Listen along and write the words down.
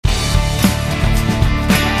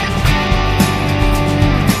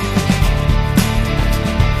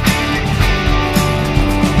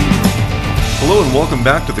Hello and welcome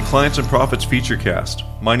back to the Clients and Profits Featurecast.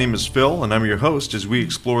 My name is Phil and I'm your host as we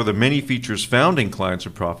explore the many features found in Clients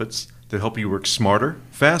and Profits that help you work smarter,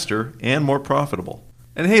 faster, and more profitable.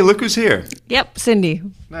 And hey, look who's here. Yep, Cindy.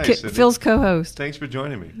 Nice, Cindy. Phil's co-host. Thanks for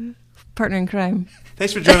joining me. Partner in crime.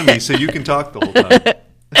 Thanks for joining me so you can talk the whole time.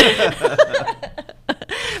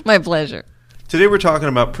 My pleasure. Today we're talking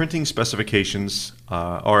about printing specifications,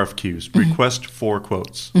 RFQs, request for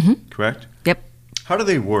quotes, correct? Yep. How do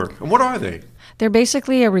they work and what are they? They're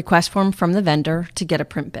basically a request form from the vendor to get a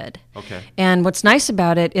print bid. Okay. And what's nice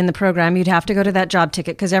about it in the program, you'd have to go to that job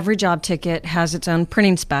ticket because every job ticket has its own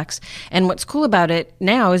printing specs. And what's cool about it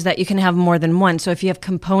now is that you can have more than one. So if you have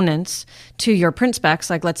components to your print specs,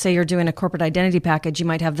 like let's say you're doing a corporate identity package, you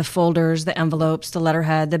might have the folders, the envelopes, the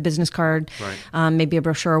letterhead, the business card, right. Maybe a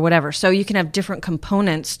brochure or whatever. So you can have different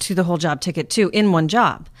components to the whole job ticket too in one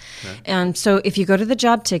job. Okay. And so if you go to the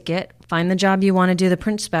job ticket, find the job you want to do the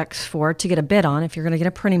print specs for to get a bid on if you're going to get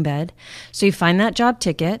a printing bid. So you find that job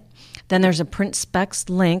ticket. Then there's a print specs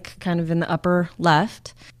link kind of in the upper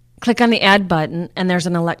left. Click on the add button and there's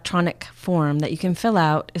an electronic form that you can fill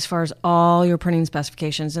out as far as all your printing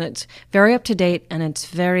specifications. And it's very up to date and it's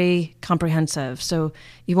very comprehensive. So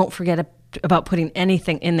you won't forget about putting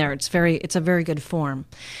anything in there. It's a very good form.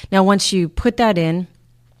 Now once you put that in,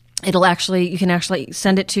 you can actually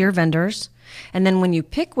send it to your vendors. And then when you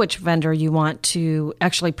pick which vendor you want to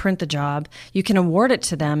actually print the job, you can award it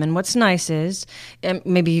to them. And what's nice is,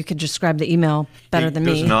 maybe you could describe the email better than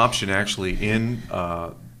me. There's an option actually in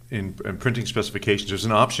printing specifications. There's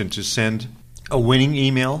an option to send a winning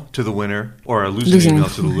email to the winner or a losing email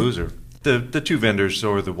to the loser. The two vendors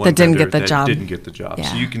or the one that didn't vendor get the job. Didn't get the job.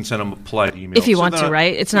 Yeah. So you can send them a polite email. If you want to,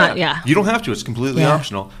 right? It's not, You don't have to. It's completely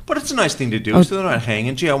optional. But it's a nice thing to do so they're not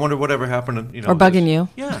hanging. Gee, I wonder whatever happened. Or bugging you.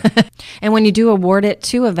 Yeah. And when you do award it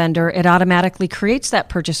to a vendor, it automatically creates that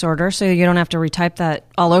purchase order so you don't have to retype that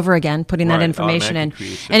all over again, putting that information in.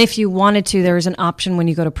 And if you wanted to, there is an option when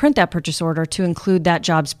you go to print that purchase order to include that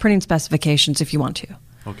job's printing specifications if you want to.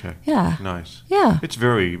 Okay. Yeah. Nice. Yeah. It's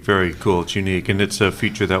very, very cool. It's unique. And it's a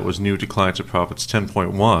feature that was new to Clients and Profits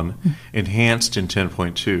 10.1, enhanced in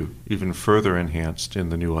 10.2, even further enhanced in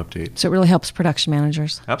the new update. So it really helps production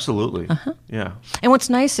managers. Absolutely. Yeah. And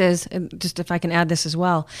what's nice is, just if I can add this as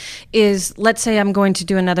well, is let's say I'm going to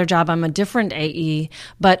do another job. I'm a different AE,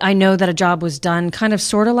 but I know that a job was done kind of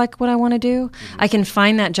sort of like what I want to do. I can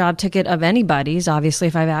find that job ticket of anybody's, obviously,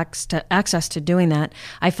 if I have access to doing that.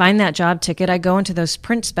 I find that job ticket. I go into those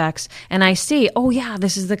print specs and I see, oh yeah,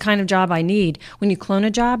 this is the kind of job I need. When you clone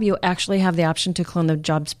a job, you actually have the option to clone the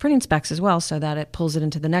job's printing specs as well so that it pulls it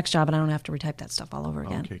into the next job and I don't have to retype that stuff all over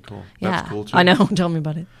again. Okay, cool. Yeah. That's cool too. I know. Tell me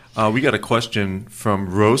about it. We got a question from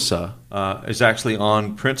Rosa. Is actually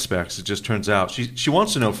on print specs. It just turns out. She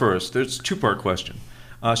wants to know first, there's a two-part question.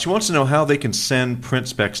 She wants to know how they can send print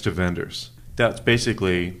specs to vendors. That's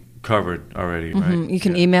basically covered already, right? You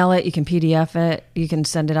can email it, you can PDF it, you can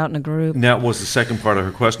send it out in a group. And that was the second part of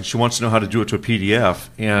her question. She wants to know how to do it to a PDF,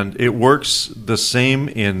 and it works the same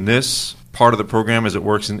in this part of the program as it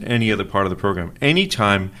works in any other part of the program.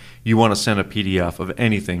 Anytime you want to send a PDF of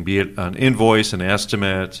anything, be it an invoice, an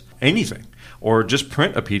estimate, anything, or just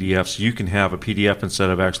print a PDF so you can have a PDF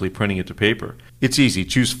instead of actually printing it to paper. It's easy.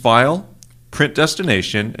 Choose File, Print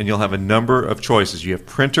Destination, and you'll have a number of choices. You have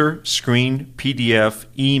printer, screen, PDF,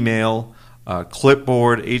 email,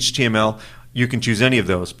 clipboard, HTML. You can choose any of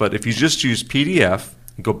those. But if you just choose PDF,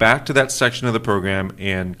 go back to that section of the program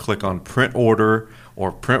and click on Print Order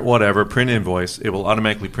or Print Whatever, Print Invoice. It will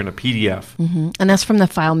automatically print a PDF. And that's from the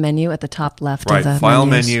File menu at the top left of the Right, File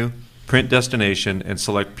menus. menu, Print Destination, and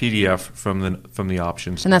select PDF from the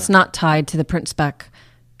options. And that's not tied to the print spec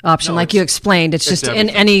option, No, like you explained. It's just in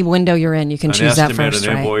everything. any window you're in, you can choose that estimate, first,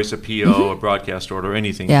 an right? invoice, a PO, a broadcast order,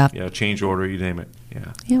 anything. Yeah. Change order, you name it.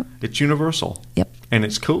 Yeah. Yep. It's universal. Yep. And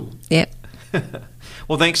it's cool. Yep.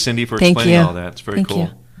 Well, thanks, Cindy, for Thank explaining you. all that. It's very Thank cool. you.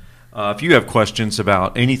 If you have questions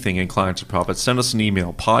about anything in Clients and Profits, send us an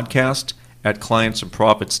email,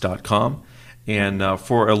 podcast@clientsandprofits.com. And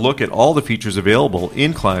for a look at all the features available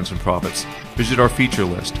in Clients and Profits, visit our feature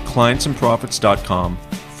list,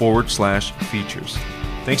 clientsandprofits.com/features.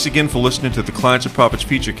 Thanks again for listening to the Clients and Profits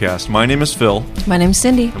Featurecast. My name is Phil. My name's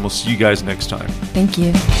Cindy. And we'll see you guys next time. Thank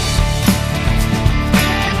you.